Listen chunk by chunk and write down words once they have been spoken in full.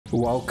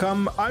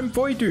Welcome, I'm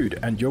Voidude,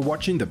 and you're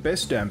watching the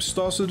Best Damn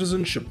Star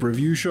Citizen Ship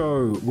Review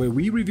Show, where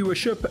we review a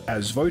ship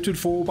as voted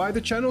for by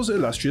the channel's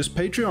illustrious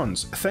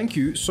Patreons. Thank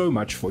you so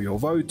much for your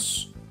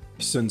votes.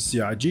 Since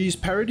CIG's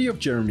parody of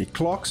Jeremy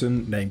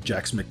Clarkson, named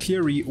Jax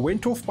McCleary,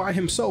 went off by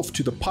himself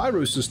to the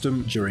Pyro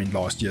system during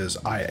last year's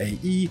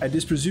IAE and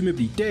is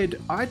presumably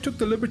dead, I took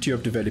the liberty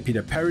of developing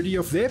a parody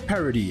of their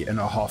parody in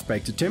a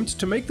half-baked attempt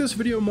to make this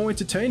video more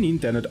entertaining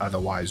than it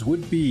otherwise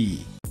would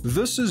be.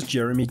 This is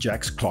Jeremy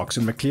Jax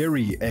Clarkson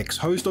McCleary,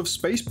 ex-host of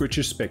Space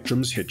British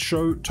Spectrum's hit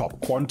show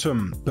Top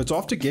Quantum. But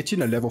after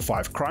getting a level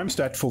 5 crime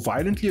stat for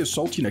violently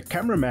assaulting a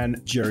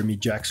cameraman, Jeremy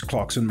Jax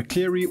Clarkson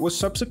McCleary was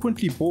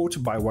subsequently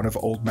bought by one of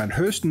Old Man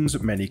Hurston's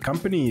many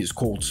companies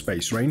called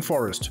Space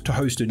Rainforest to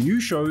host a new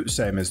show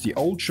same as the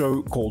old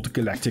show called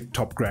Galactic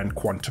Top Grand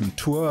Quantum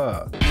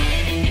Tour.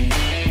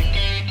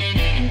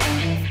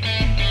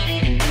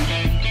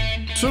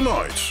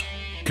 Tonight,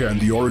 can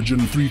the Origin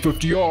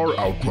 350R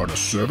outrun a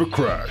server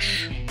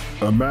crash?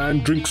 A man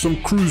drinks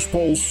some cruise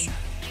pulse?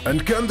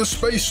 And can the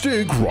Space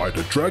Stig ride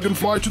a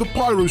Dragonfly to the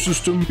Pyro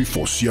system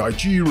before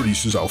CIG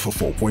releases Alpha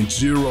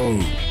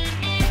 4.0?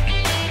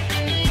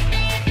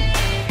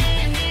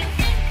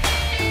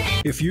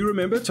 If you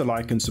remember to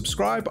like and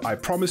subscribe, I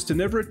promise to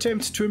never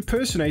attempt to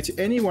impersonate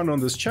anyone on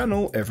this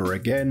channel ever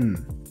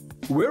again.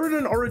 We're in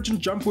an Origin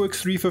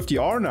Jumpworks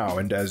 350R now,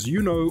 and as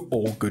you know,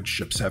 all good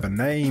ships have a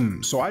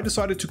name, so I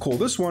decided to call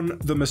this one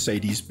the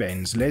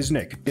Mercedes-Benz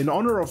Lesnick, in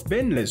honor of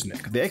Ben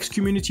Lesnick, the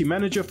ex-community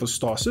manager for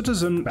Star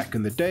Citizen back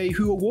in the day,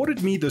 who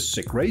awarded me this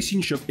sick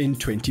racing ship in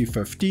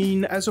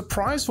 2015 as a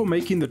prize for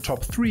making the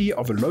top 3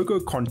 of a logo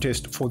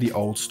contest for the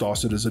old Star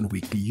Citizen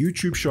weekly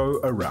YouTube show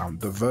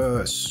Around the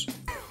Verse.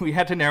 We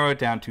had to narrow it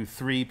down to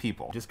 3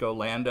 people. Just go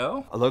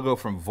Lando, a logo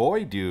from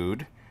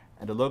Voidude,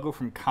 and a logo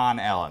from Con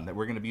Allen that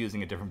we're going to be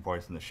using at different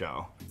points in the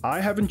show.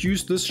 I haven't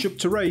used this ship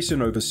to race in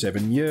over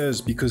 7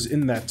 years because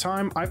in that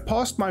time I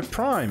passed my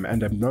prime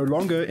and am no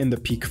longer in the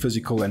peak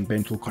physical and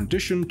mental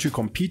condition to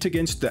compete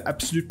against the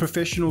absolute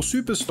professional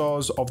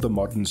superstars of the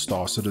modern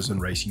Star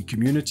Citizen racing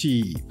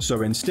community.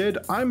 So instead,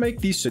 I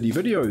make these silly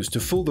videos to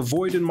fill the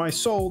void in my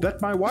soul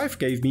that my wife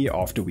gave me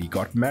after we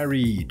got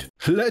married.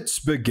 Let's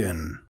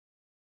begin.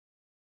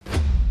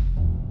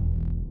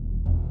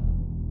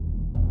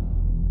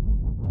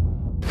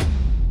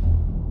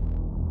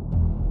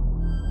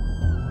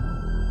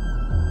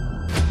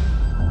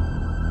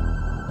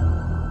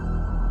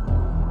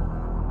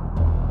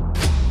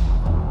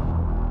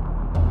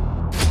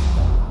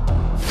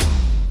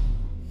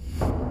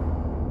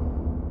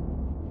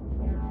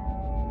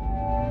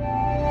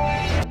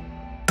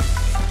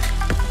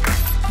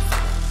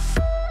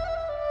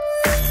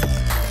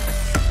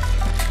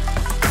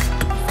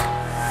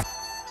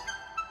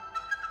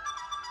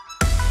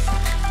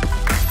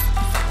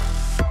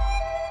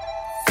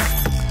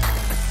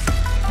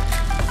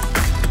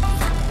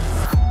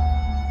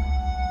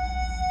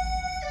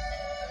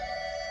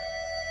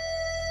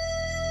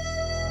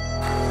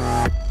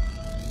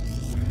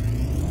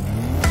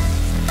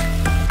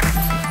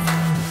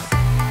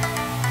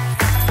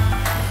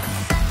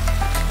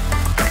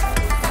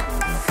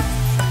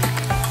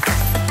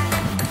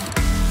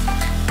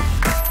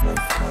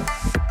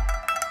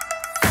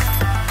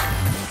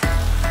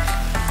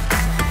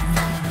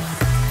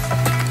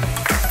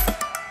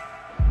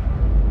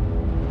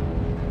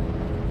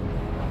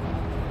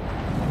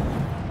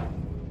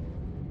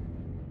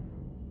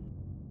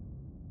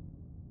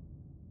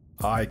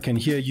 I can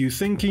hear you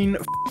thinking,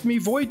 F me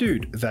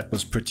Voidude, that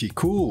was pretty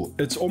cool.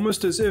 It's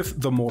almost as if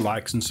the more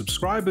likes and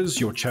subscribers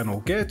your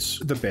channel gets,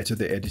 the better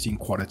the editing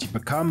quality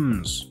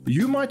becomes.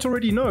 You might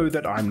already know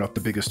that I'm not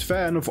the biggest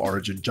fan of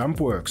Origin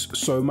Jumpworks,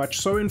 so much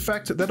so in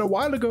fact that a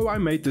while ago I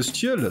made this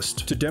tier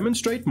list to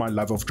demonstrate my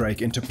love of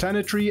Drake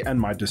Interplanetary and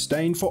my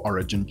disdain for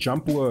Origin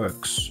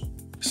Jumpworks.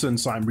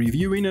 Since I'm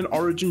reviewing an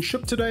Origin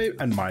ship today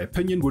and my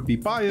opinion would be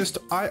biased,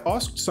 I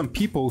asked some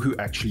people who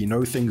actually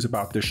know things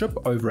about the ship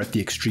over at the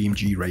Extreme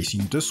G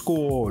Racing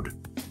Discord.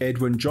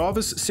 Edwin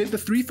Jarvis said the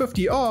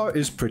 350R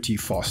is pretty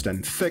fast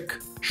and thick.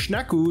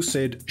 Schnaku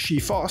said she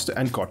fast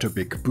and got a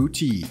big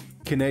booty.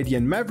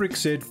 Canadian Maverick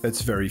said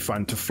it's very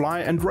fun to fly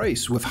and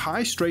race with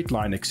high straight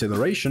line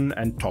acceleration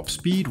and top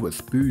speed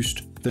with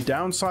boost. The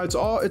downsides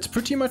are it's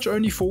pretty much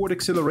only forward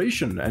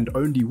acceleration and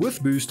only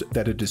with boost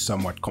that it is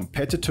somewhat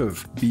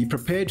competitive. Be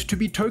prepared to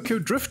be Tokyo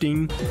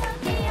drifting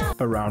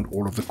around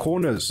all of the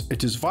corners.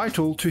 It is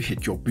vital to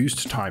hit your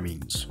boost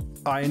timings.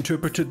 I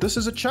interpreted this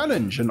as a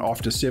challenge, and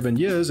after 7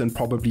 years and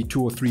probably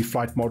 2 or 3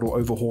 flight model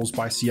overhauls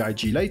by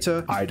CIG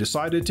later, I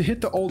decided to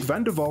hit the old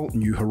Vanderval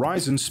New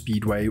Horizons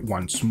Speedway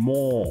once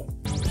more.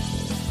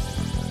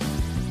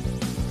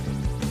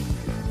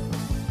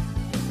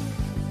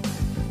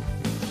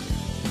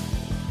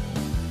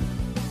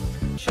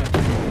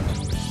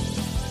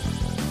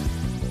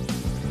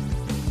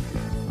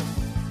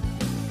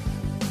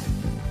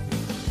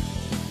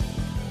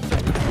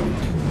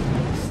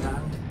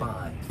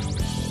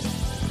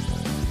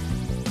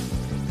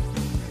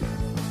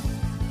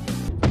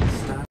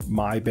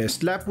 My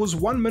best lap was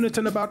 1 minute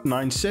and about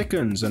 9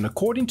 seconds, and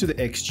according to the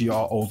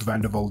XGR Old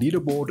Vanderval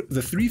leaderboard,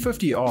 the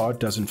 350R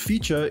doesn't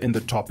feature in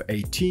the top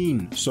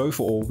 18. So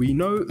for all we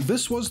know,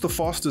 this was the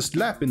fastest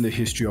lap in the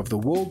history of the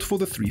world for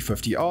the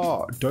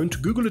 350R.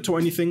 Don't Google it or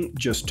anything,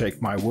 just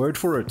take my word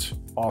for it.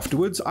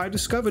 Afterwards, I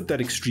discovered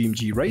that Extreme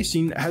G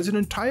Racing has an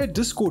entire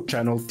Discord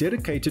channel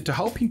dedicated to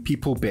helping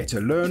people better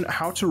learn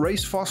how to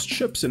race fast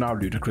ships in our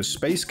ludicrous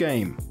space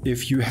game.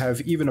 If you have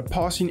even a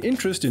passing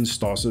interest in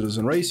Star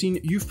Citizen racing,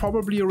 you've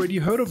probably already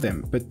heard of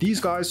them, but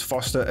these guys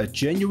foster a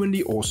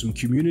genuinely awesome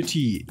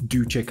community.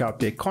 Do check out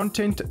their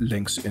content,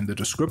 links in the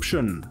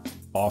description.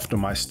 After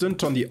my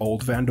stint on the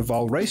old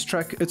Vanderval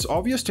racetrack, it's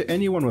obvious to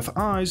anyone with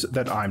eyes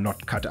that I'm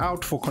not cut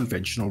out for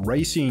conventional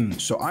racing,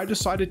 so I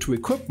decided to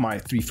equip my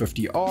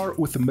 350R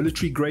with a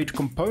military-grade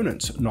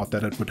component, not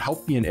that it would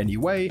help me in any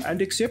way,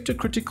 and accept a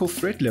critical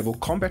threat level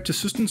combat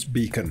assistance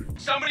beacon.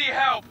 Somebody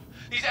help!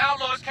 These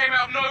outlaws came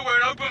out of nowhere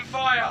and opened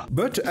fire!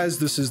 But as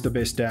this is the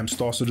best damn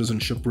Star Citizen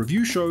ship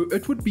review show,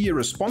 it would be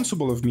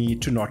irresponsible of me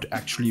to not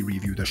actually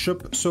review the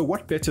ship, so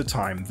what better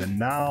time than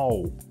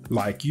now?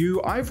 Like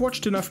you, I've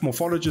watched enough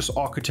Morphologist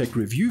Architect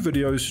review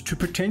videos to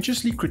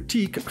pretentiously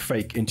critique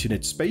fake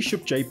internet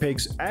spaceship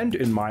JPEGs, and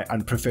in my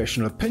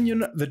unprofessional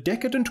opinion, the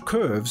decadent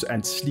curves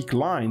and sleek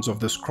lines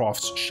of this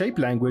craft's shape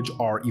language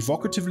are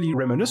evocatively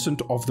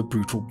reminiscent of the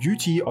brutal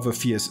beauty of a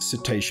fierce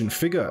cetacean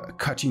figure,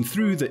 cutting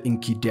through the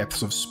inky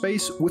depths of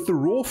space with the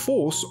raw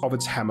force of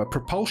its hammer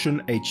propulsion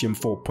HM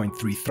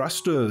 4.3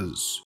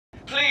 thrusters.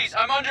 Please,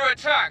 I'm under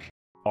attack!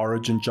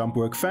 Origin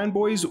Jumpworks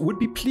fanboys would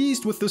be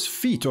pleased with this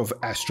feat of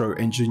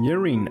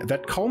astro-engineering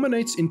that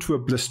culminates into a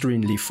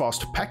blisteringly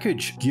fast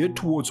package geared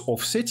towards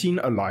offsetting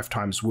a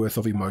lifetime's worth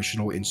of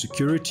emotional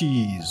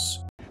insecurities.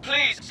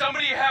 Please,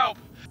 somebody help!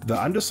 The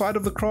underside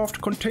of the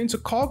craft contains a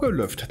cargo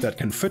lift that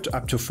can fit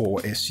up to 4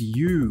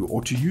 SCU,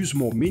 or to use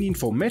more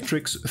meaningful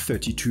metrics,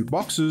 32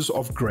 boxes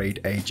of grade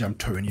A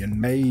Jumptonian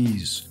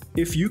maize.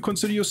 If you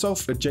consider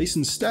yourself a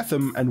Jason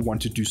Statham and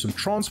want to do some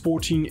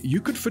transporting,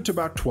 you could fit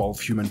about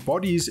 12 human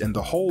bodies in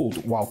the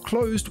hold, while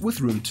closed with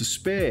room to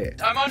spare.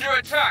 I'm under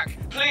attack!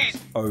 Please!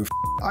 Oh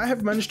I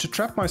have managed to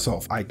trap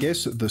myself. I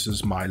guess this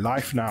is my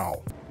life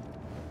now.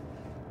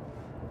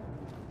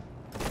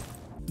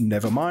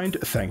 Never mind,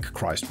 thank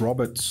Christ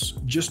Roberts.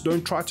 Just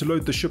don't try to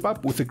load the ship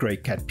up with a Grey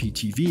Cat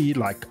PTV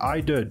like I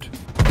did.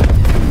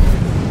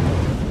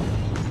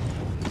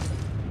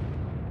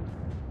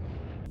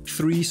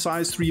 Three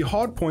size 3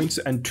 hardpoints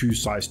and 2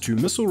 size 2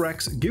 missile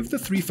racks give the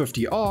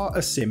 350R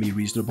a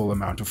semi-reasonable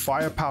amount of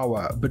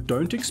firepower, but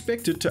don't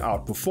expect it to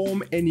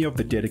outperform any of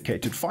the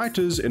dedicated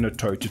fighters in a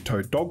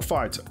toe-to-toe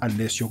dogfight,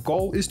 unless your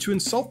goal is to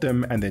insult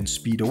them and then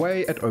speed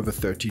away at over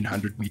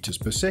 1300 meters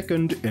per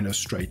second in a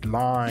straight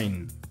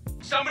line.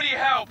 Somebody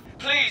help,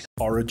 please!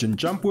 Origin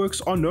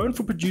Jumpworks are known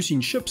for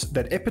producing ships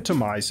that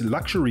epitomize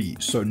luxury,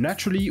 so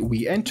naturally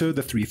we enter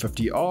the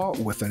 350R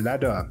with a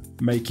ladder.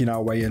 Making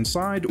our way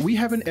inside, we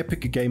have an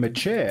Epic Gamer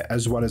chair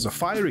as well as a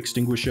fire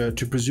extinguisher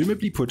to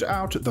presumably put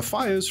out the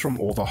fires from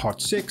all the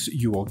hot sex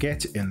you will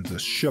get in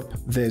this ship.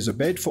 There's a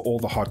bed for all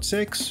the hot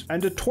sex,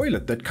 and a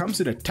toilet that comes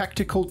in a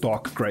tactical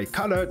dark grey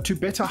color to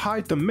better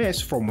hide the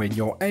mess from when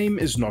your aim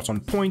is not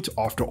on point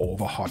after all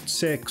the hot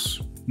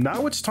sex.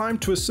 Now it's time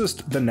to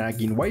assist the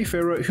nagging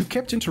wayfarer who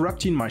kept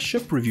interrupting my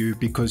ship review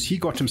because he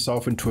got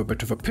himself into a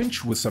bit of a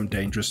pinch with some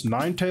dangerous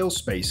Nine-Tail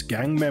Space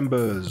gang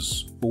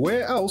members.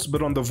 Where else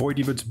but on the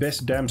Voidyvid's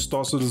best damn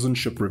Star Citizen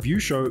ship review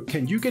show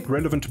can you get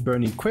relevant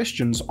burning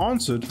questions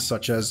answered,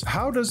 such as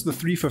how does the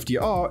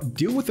 350R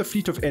deal with a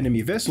fleet of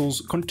enemy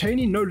vessels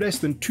containing no less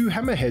than 2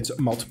 hammerheads,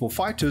 multiple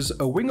fighters,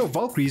 a wing of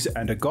Valkyries,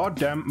 and a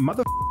goddamn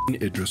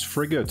motherfucking Idris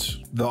frigate?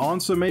 The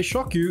answer may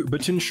shock you,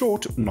 but in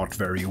short, not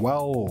very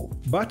well.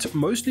 But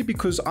mostly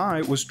because I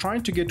was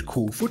trying to get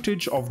cool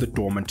footage of the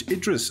dormant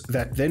Idris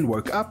that then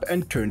woke up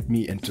and turned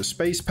me into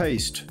space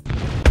paste.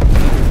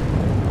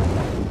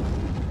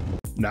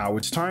 Now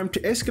it's time to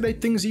escalate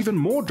things even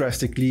more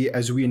drastically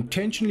as we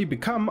intentionally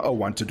become a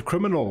wanted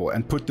criminal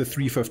and put the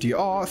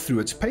 350R through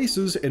its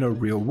paces in a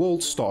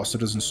real-world Star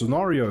Citizen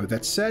scenario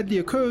that sadly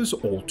occurs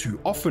all too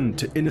often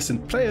to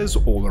innocent players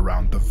all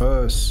around the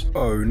verse.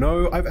 Oh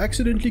no, I've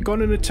accidentally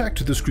gone and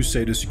attacked this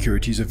Crusader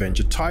Securities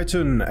Avenger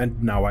Titan,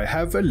 and now I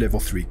have a level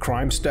 3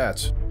 crime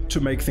stat. To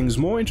make things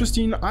more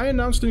interesting, I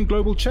announced in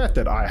global chat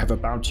that I have a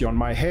bounty on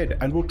my head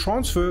and will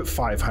transfer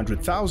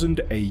 500,000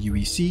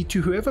 AUEC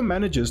to whoever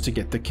manages to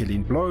get the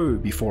killing blow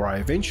before I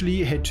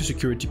eventually head to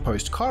Security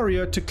Post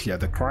Caria to clear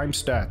the crime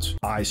stat.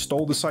 I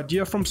stole this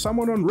idea from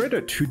someone on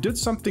Reddit who did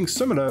something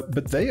similar,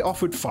 but they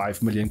offered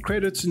 5 million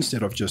credits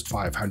instead of just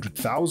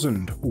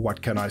 500,000.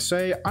 What can I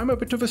say? I'm a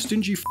bit of a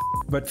stingy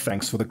but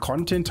thanks for the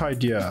content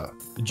idea.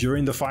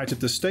 During the fight at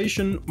the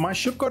station, my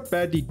ship got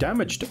badly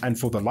damaged, and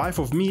for the life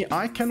of me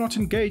I cannot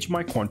engage engage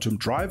my quantum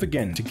drive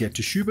again to get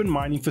to Shubin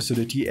Mining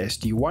Facility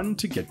SD1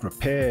 to get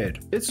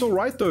repaired. It's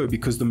alright though,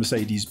 because the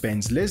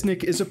Mercedes-Benz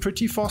Lesnik is a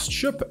pretty fast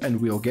ship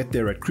and we'll get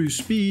there at cruise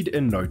speed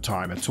in no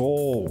time at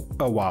all.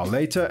 A while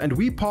later and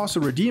we pass a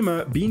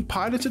Redeemer being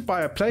piloted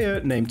by a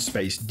player named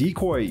Space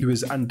Decoy, who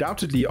is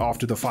undoubtedly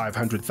after the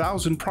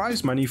 500,000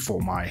 prize money for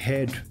my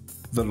head.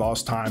 The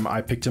last time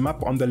I picked him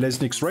up on the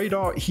Lesnik's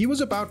radar, he was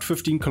about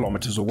 15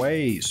 kilometers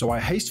away, so I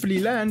hastily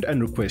land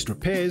and request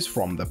repairs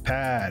from the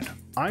pad.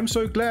 I'm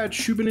so glad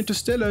Shubin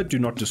Interstellar do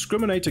not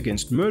discriminate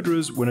against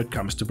murderers when it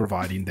comes to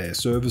providing their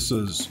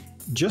services.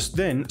 Just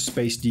then,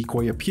 Space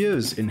Decoy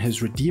appears in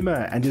his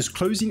Redeemer and is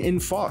closing in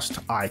fast.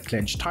 I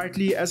clench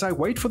tightly as I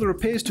wait for the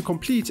repairs to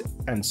complete,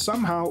 and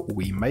somehow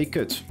we make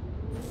it.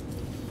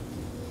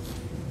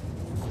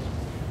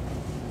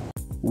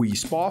 We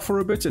spar for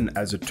a bit, and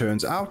as it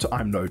turns out,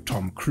 I'm no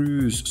Tom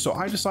Cruise, so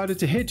I decided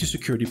to head to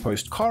Security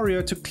Post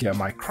Caria to clear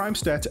my crime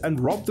stat and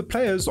rob the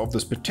players of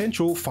this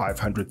potential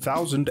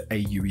 500,000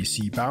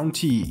 AUEC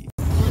bounty.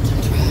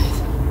 Quantum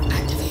drive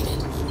activated.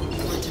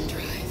 Quantum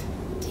drive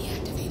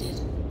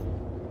deactivated.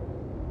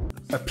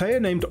 A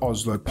player named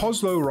Oslo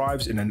Poslo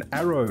arrives in an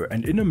Arrow,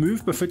 and in a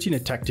move befitting a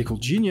tactical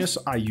genius,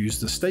 I use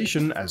the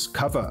station as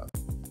cover.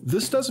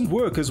 This doesn't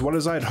work as well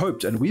as I had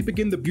hoped, and we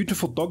begin the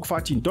beautiful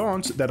dogfighting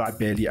dance that I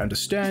barely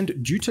understand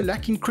due to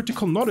lacking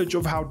critical knowledge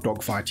of how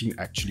dogfighting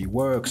actually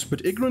works,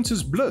 but ignorance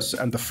is bliss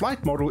and the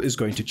flight model is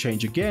going to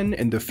change again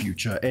in the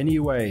future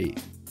anyway.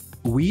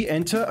 We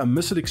enter a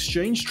missile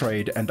exchange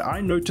trade and I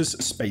notice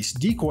Space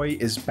Decoy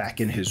is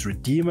back in his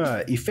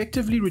Redeemer,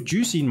 effectively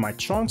reducing my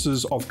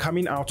chances of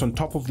coming out on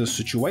top of this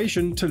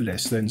situation to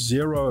less than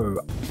 0.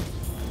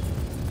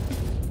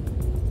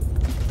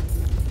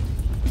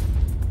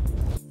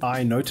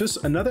 I notice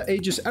another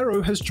Aegis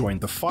Arrow has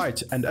joined the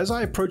fight, and as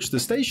I approach the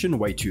station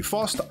way too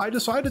fast, I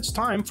decide it's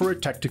time for a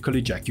tactical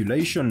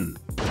ejaculation.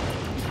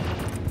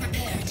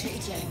 Prepare to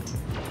eject.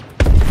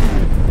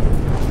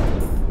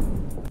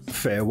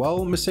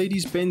 Farewell,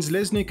 Mercedes-Benz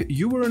Lesnik,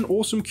 you were an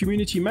awesome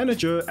community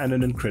manager and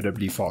an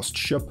incredibly fast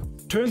ship.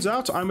 Turns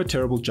out I'm a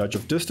terrible judge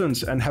of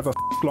distance and have a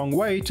long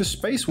way to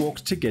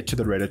spacewalk to get to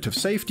the relative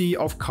safety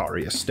of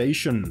Caria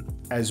Station.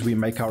 As we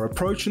make our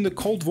approach in the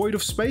cold void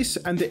of space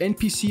and the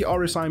NPC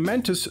RSI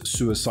Mantis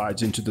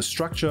suicides into the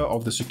structure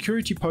of the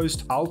security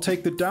post, I'll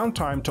take the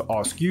downtime to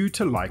ask you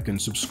to like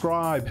and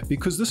subscribe,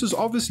 because this is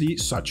obviously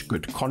such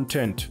good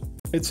content.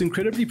 It's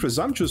incredibly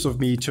presumptuous of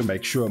me to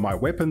make sure my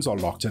weapons are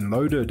locked and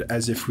loaded,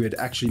 as if we'd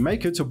actually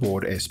make it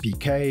aboard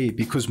SPK,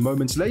 because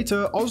moments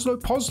later, Oslo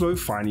Poslo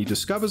finally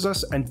discovers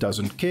us and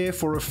doesn't care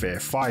for a fair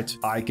fight.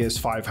 I guess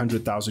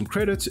 500,000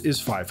 credits is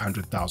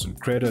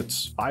 500,000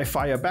 credits. I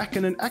fire back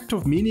in an act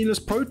of meaningless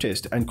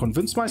protest and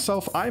convince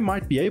myself I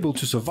might be able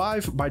to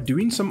survive by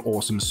doing some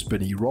awesome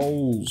spinny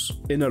rolls.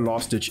 In a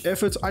last-ditch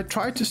effort, I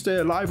tried to stay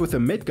alive with a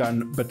med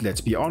gun, but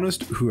let's be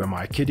honest, who am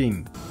I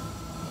kidding?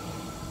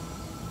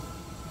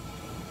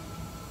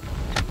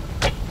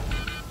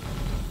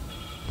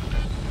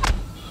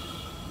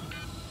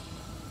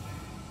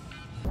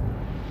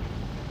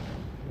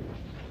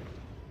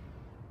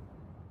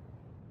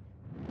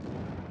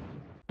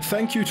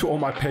 Thank you to all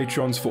my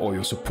Patreons for all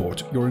your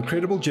support. Your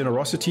incredible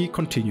generosity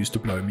continues to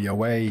blow me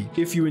away.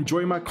 If you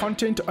enjoy my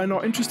content and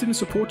are interested in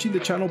supporting the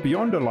channel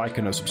beyond a like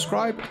and a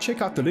subscribe,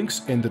 check out the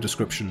links in the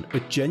description.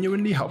 It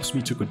genuinely helps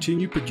me to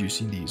continue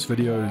producing these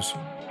videos.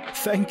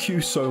 Thank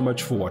you so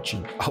much for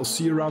watching. I'll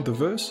see you around the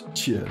verse.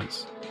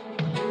 Cheers.